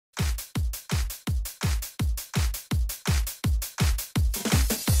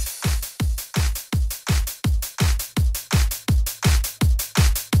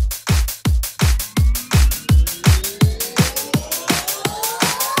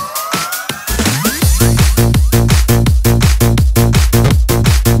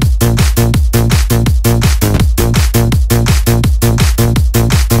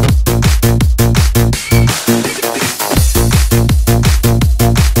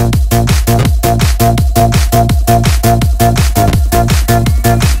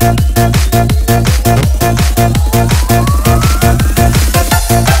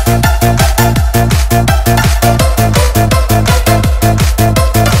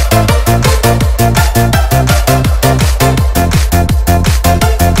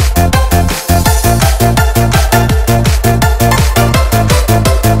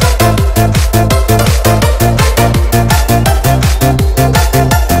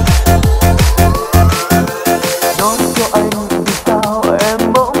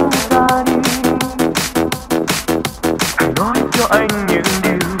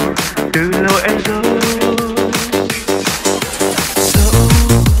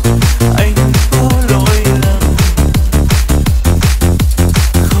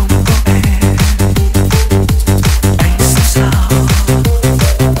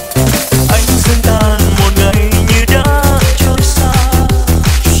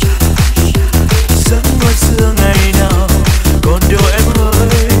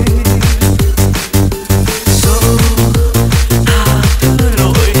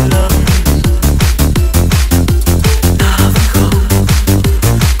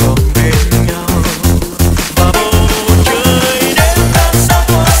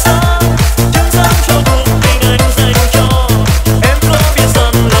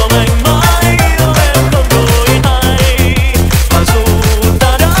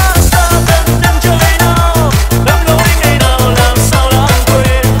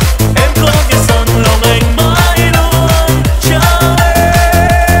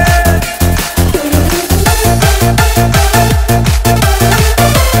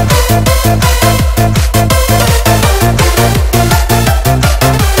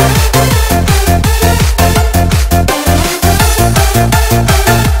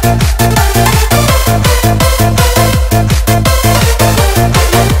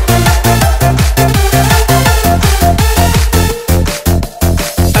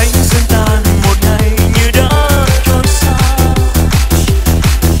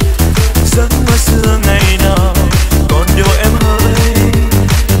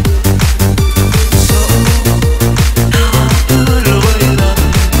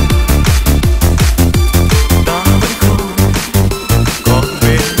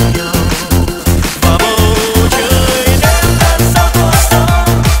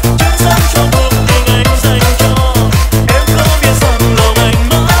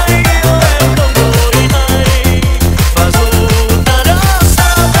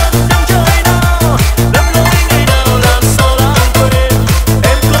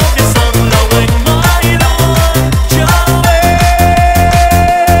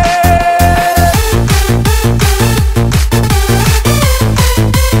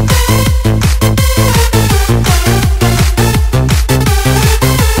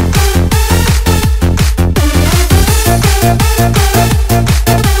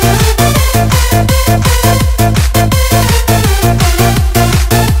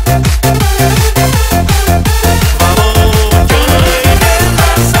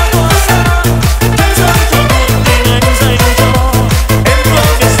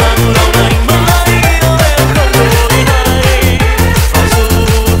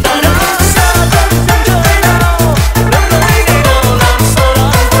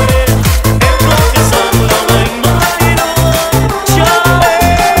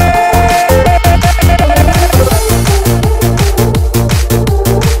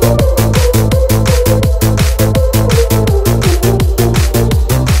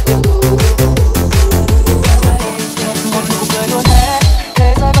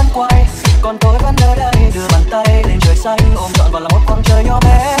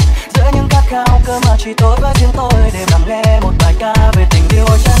yêu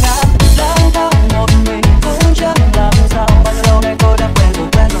ôi chán ngán lang thang một mình cũng chẳng làm sao. Bao nhiêu lâu nay tôi đã quen rồi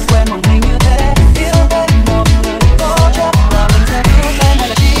quen một mình như thế. Yêu thêm một người có chắc là mình sẽ yêu thêm hay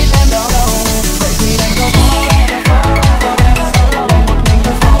là chỉ thêm đau đầu. Vậy thì đành câu forever forever forever một mình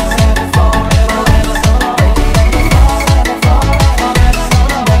tôi forever forever forever. Vậy thì đành câu forever forever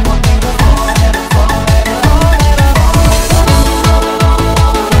forever đành một mình tôi forever forever forever.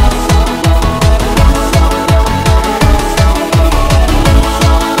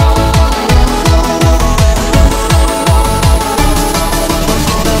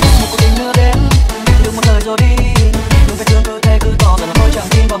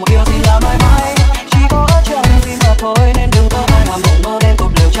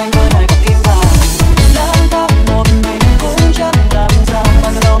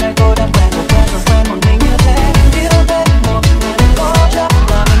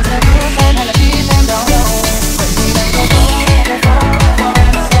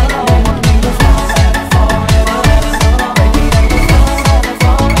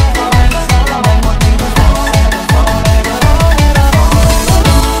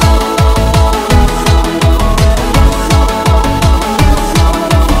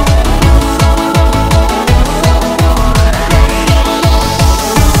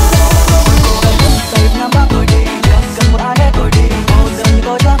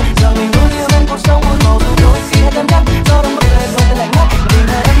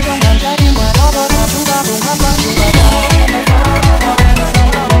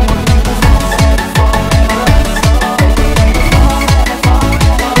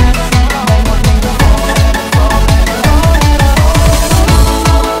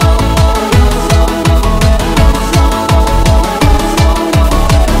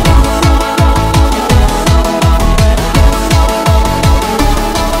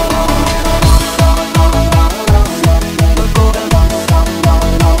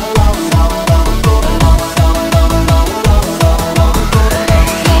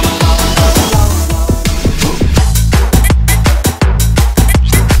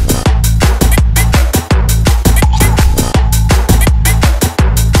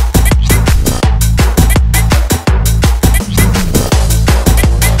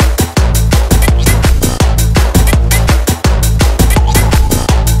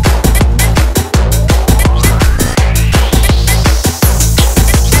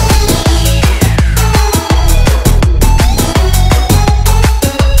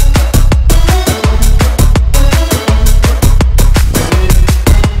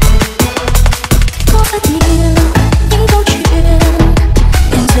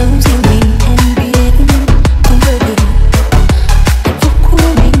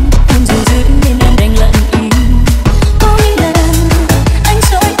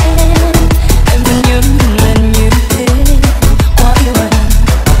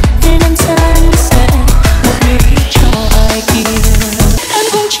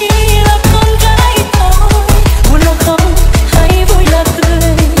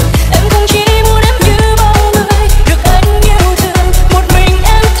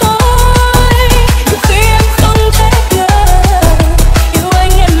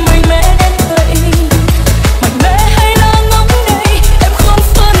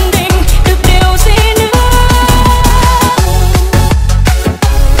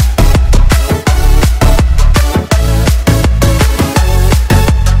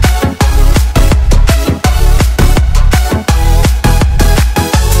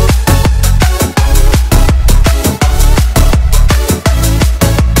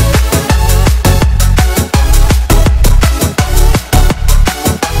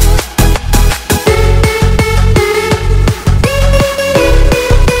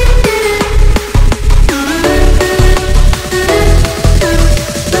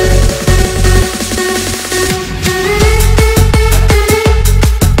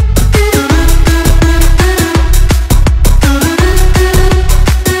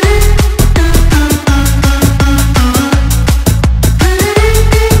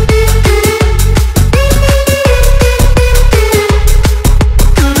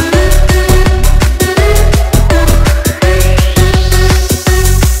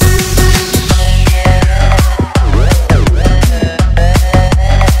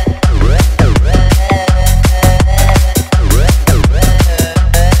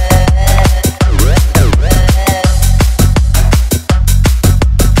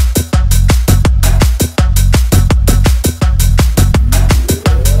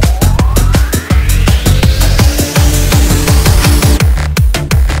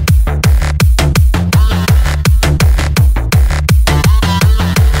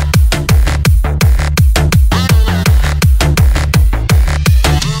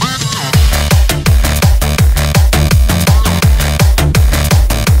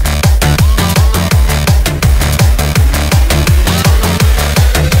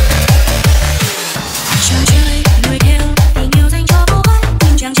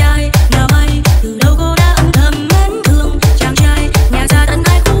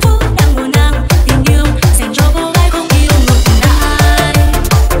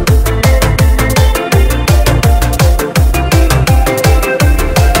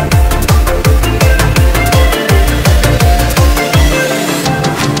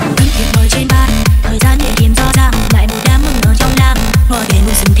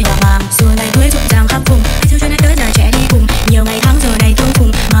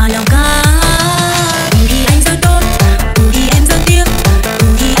 cùng mà lòng ca. Thì anh rất tốt, thì em rất tiếc,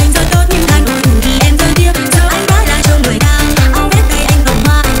 thì anh rất tốt nhưng than thì em rất tiếc. Giờ anh đã ra cho người ta, áo vest tay anh hồng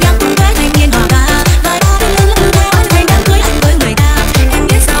hoa, nhạc tung tóe thanh niên hòa ca. Và đã lên lần theo anh thành đã cưới anh với người ta. Em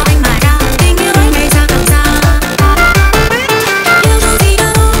biết sao anh mà ra, tình yêu anh ngày xa càng xa. Yêu thương gì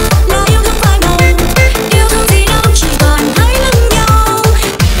đâu, là yêu thương phai màu. Yêu thương gì đâu, chỉ còn thấy lưng nhau.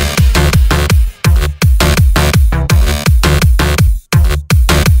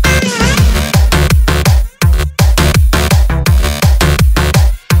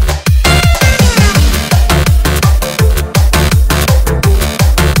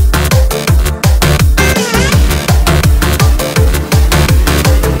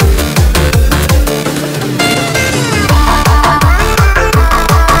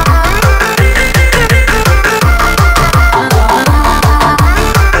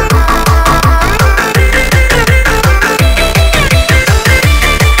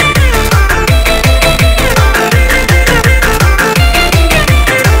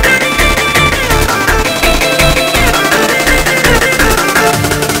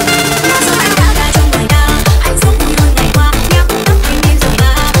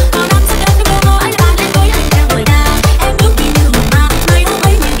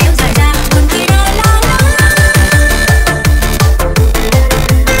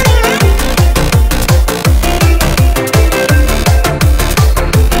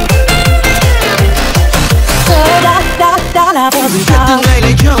 Từ ngày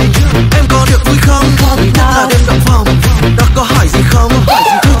lấy chồng em có được vui không? Nhất là đêm động phòng đó có hỏi gì không?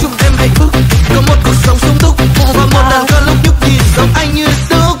 Thôi chúc em hạnh phúc, có một cuộc sống sung túc và một đàn con lúc nhúc nhìn giống anh như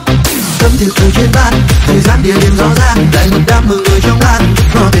đúc. Tấm thiệp từ trên ban, thời gian địa điểm rõ ràng, lại một đám mừng người trong ban,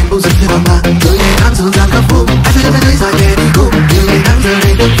 có tên bông giật theo hoàng mang. Từ ngày tháng dường dàng khắp vùng, anh thấy dài nhẹ đi cùng, từ ngày tháng giờ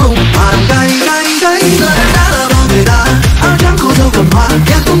đây đứng vùng, mà lòng cay cay cay. Giờ em đã là bao người ta, áo trắng cô dâu cầm hoa,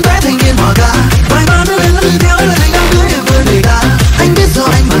 nhạc tung tóe thanh niên hòa ca. Vài ba nước lên lưng theo lời anh đám cưới em với người ta. Anh biết do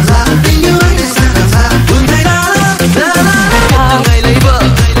anh mà ra, tình yêu anh đến xa càng xa. Vương thay đã từ ngày lấy vợ,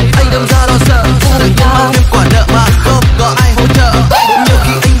 anh đâm ra lo sợ, tự nhiên mang thêm quả nợ mà không có ai hỗ trợ. Nhiều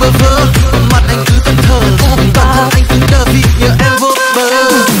khi anh bơ vơ, mặt anh cứ thẫn thờ, toàn thân anh cứng đờ vì nhớ em vô bờ.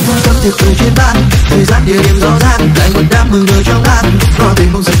 Tấm thiệp từ trên ban, thời gian địa điểm rõ ràng, lại một đám mừng người trong ban, có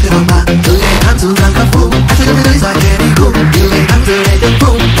tên bông giật theo hoàng mang. Từ ngày tháng dường dàng khắp vùng, anh thấy thế giới dài nhẹ đi cùng, từ ngày tháng giờ này đứng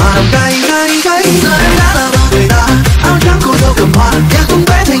vùng, mà lòng cay cay cay. Giờ em đã là bao người ta, áo trắng cô dâu cầm hoa, nhạc tung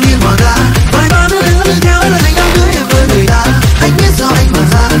tóe thanh niên hòa ca. Vài ba đứa lên lưng theo lời anh đám cưới em với người ta. Anh biết do anh mà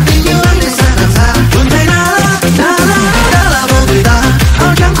ra, tình yêu anh đến xa càng xa. Vương thay đã là bao người ta,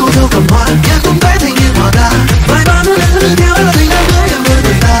 áo trắng cô dâu cầm hoa, nhạc tung tóe thanh niên hòa ca. Vài ba đứa lên lưng theo lời anh đám cưới em với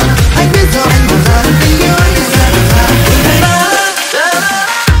người ta. Anh biết do anh mà ra, tình yêu anh đến xa càng xa. Vương thay đã.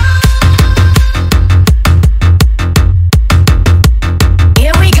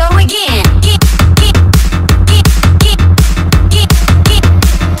 Here we go again.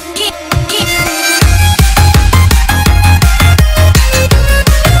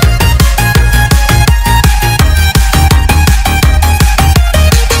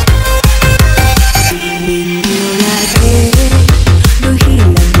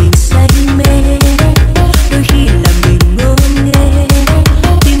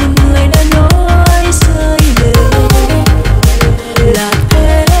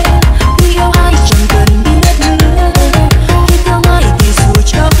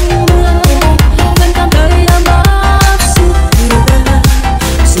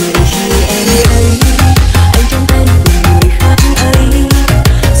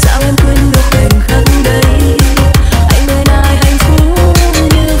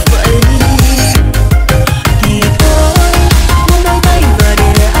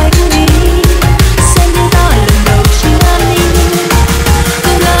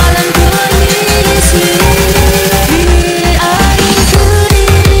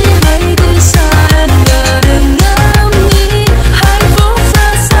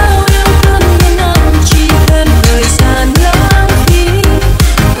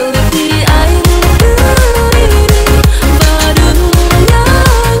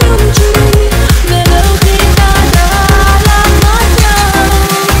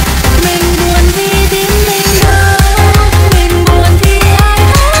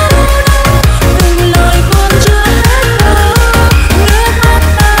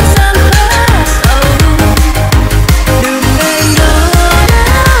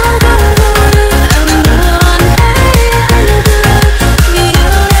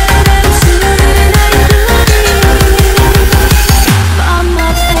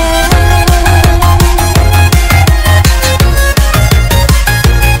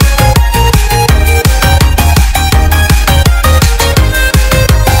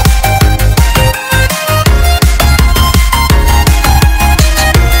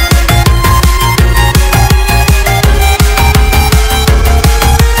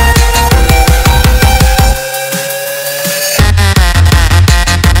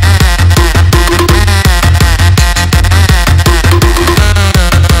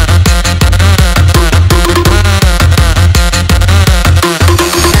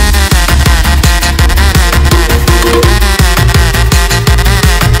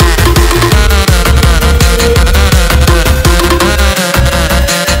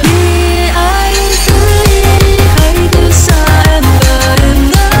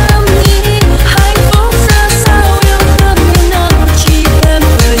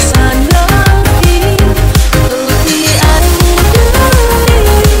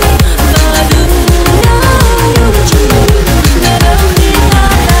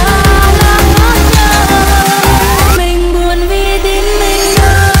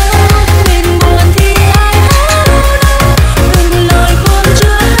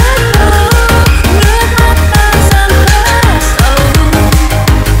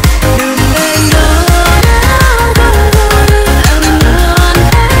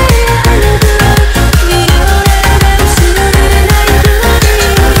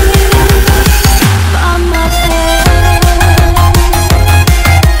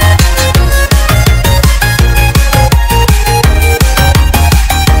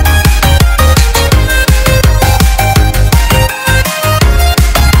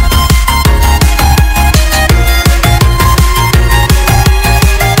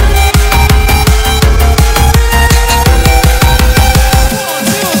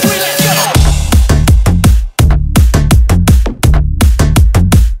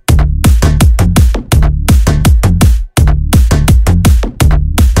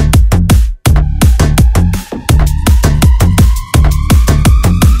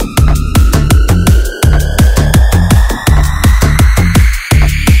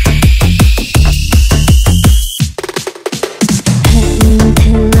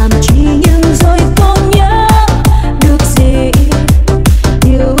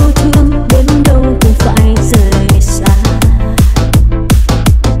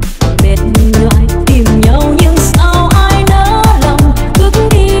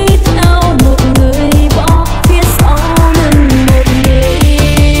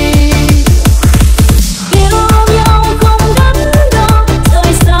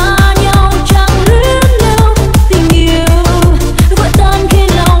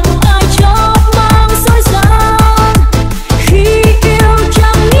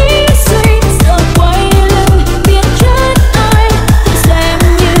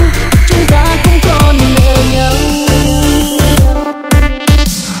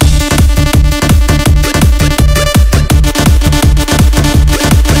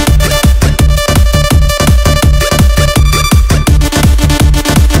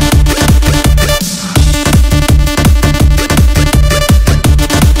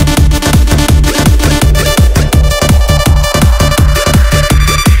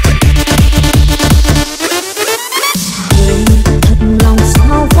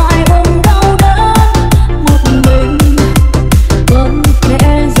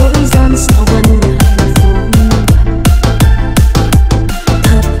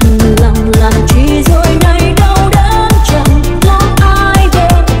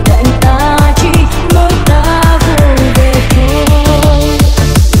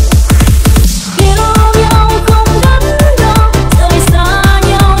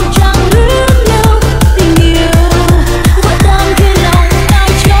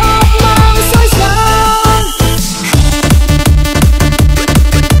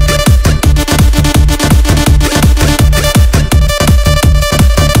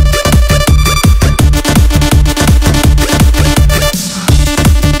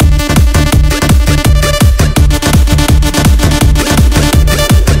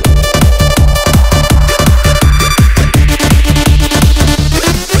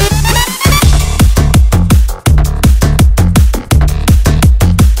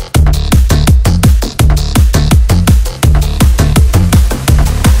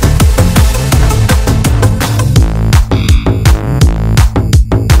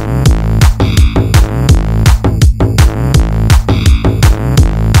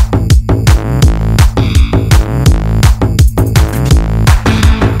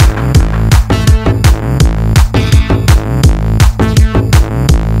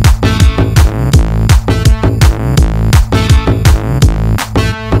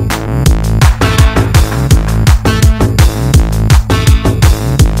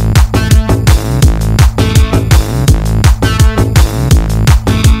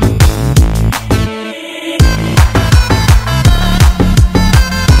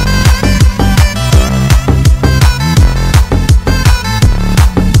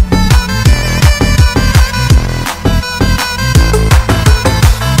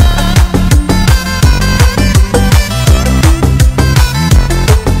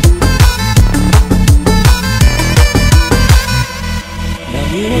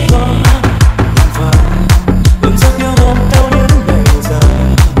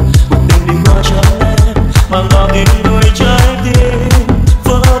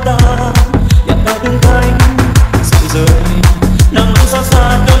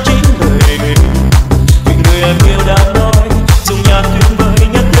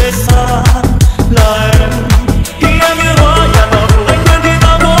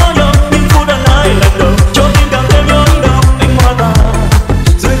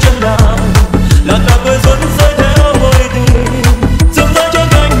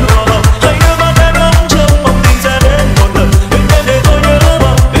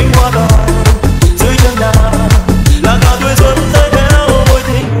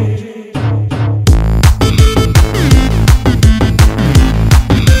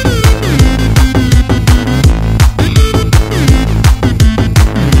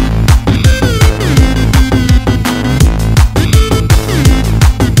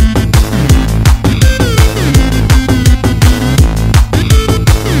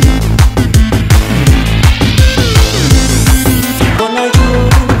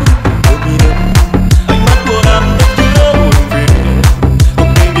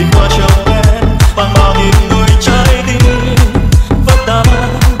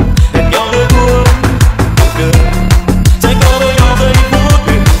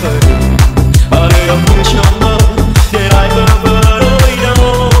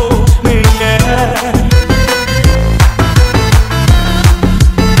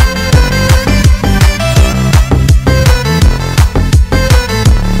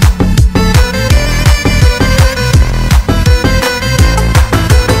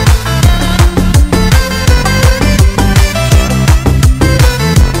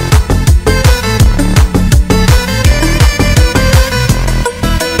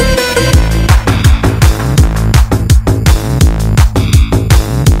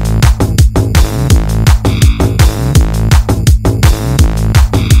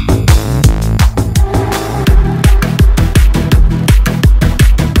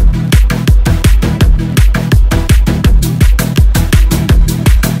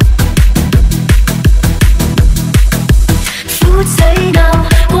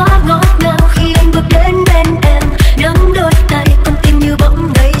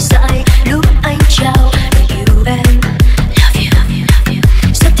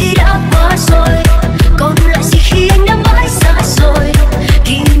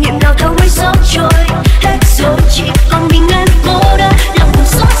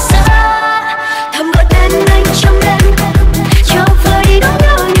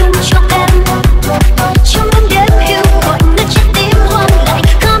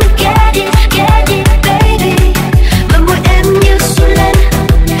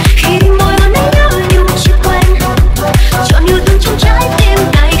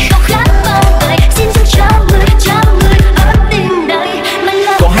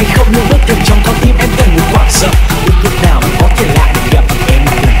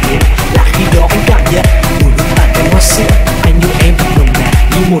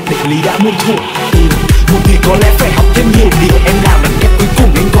 buồn thuộc yêu. Một người có lẽ phải học thêm nhiều điều. Em nào là em cuối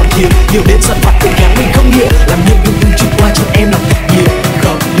cùng anh còn thiếu. Nhiều đến giận vặt tình cảm mình không hiểu. Làm nhiều nhưng chuyện qua cho em làm thật nhiều.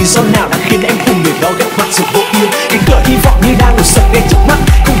 Không lý do nào đã khiến em cùng người đó gặp mặt rồi vô yêu. Cánh cửa hy vọng như đang đổ sập ngay trước mắt.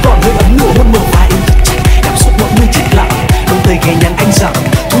 Không còn hơi ấm nửa hôn mờ vai em thật chặt. Cảm xúc mọi người chết lặng. Đông tây ghé nhắn anh rằng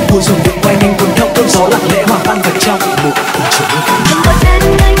thu cuối dòng điện quay anh còn theo cơn gió lặng lẽ hòa tan vào trong một cuộc chiến. Đừng có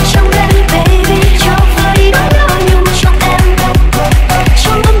tên anh trong em baby, cho vơi nỗi lo nhung trong em.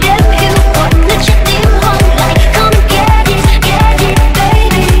 Trong bóng đêm hiu quạnh nơi trái tim hoang lại. Come get it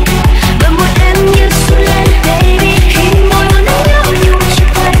baby. Bờ môi em như xuân lên baby, khi môi hôn anh nhớ nhung trong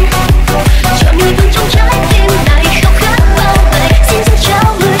quanh. Chọn người tuôn trong trái tim này khao khát bao ngày. Xin dâng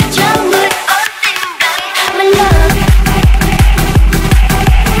trao người ở tim này my love.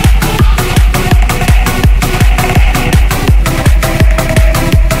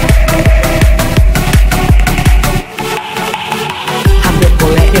 Hàng đêm có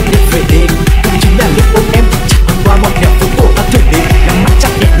lẽ em biết về đêm, cũng chính là lúc ôm em thật chặt hôm qua mọi nẻo phố cổ ta thuyền đến. Nắm mắt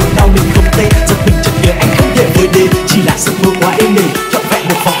chắc nhẹ nỗi đau mình không tê, giật mình chợt nhớ anh không thể với đêm. Chỉ là giấc mơ quá êm đềm, trọn vẹn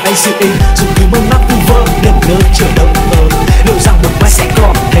một vòng tay siêu êm. Dù cứ mơ mắt vu vơ, đần đơ chờ đợi mơ. Liệu rằng một mai sẽ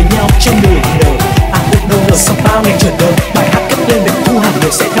còn thấy nhau trên đường đời. Ước mơ ngờ sau bao ngày chờ đợi, bài hát cất lên để thu hàng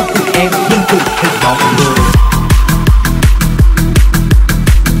người sẽ theo cùng em, nhưng cùng hình bóng.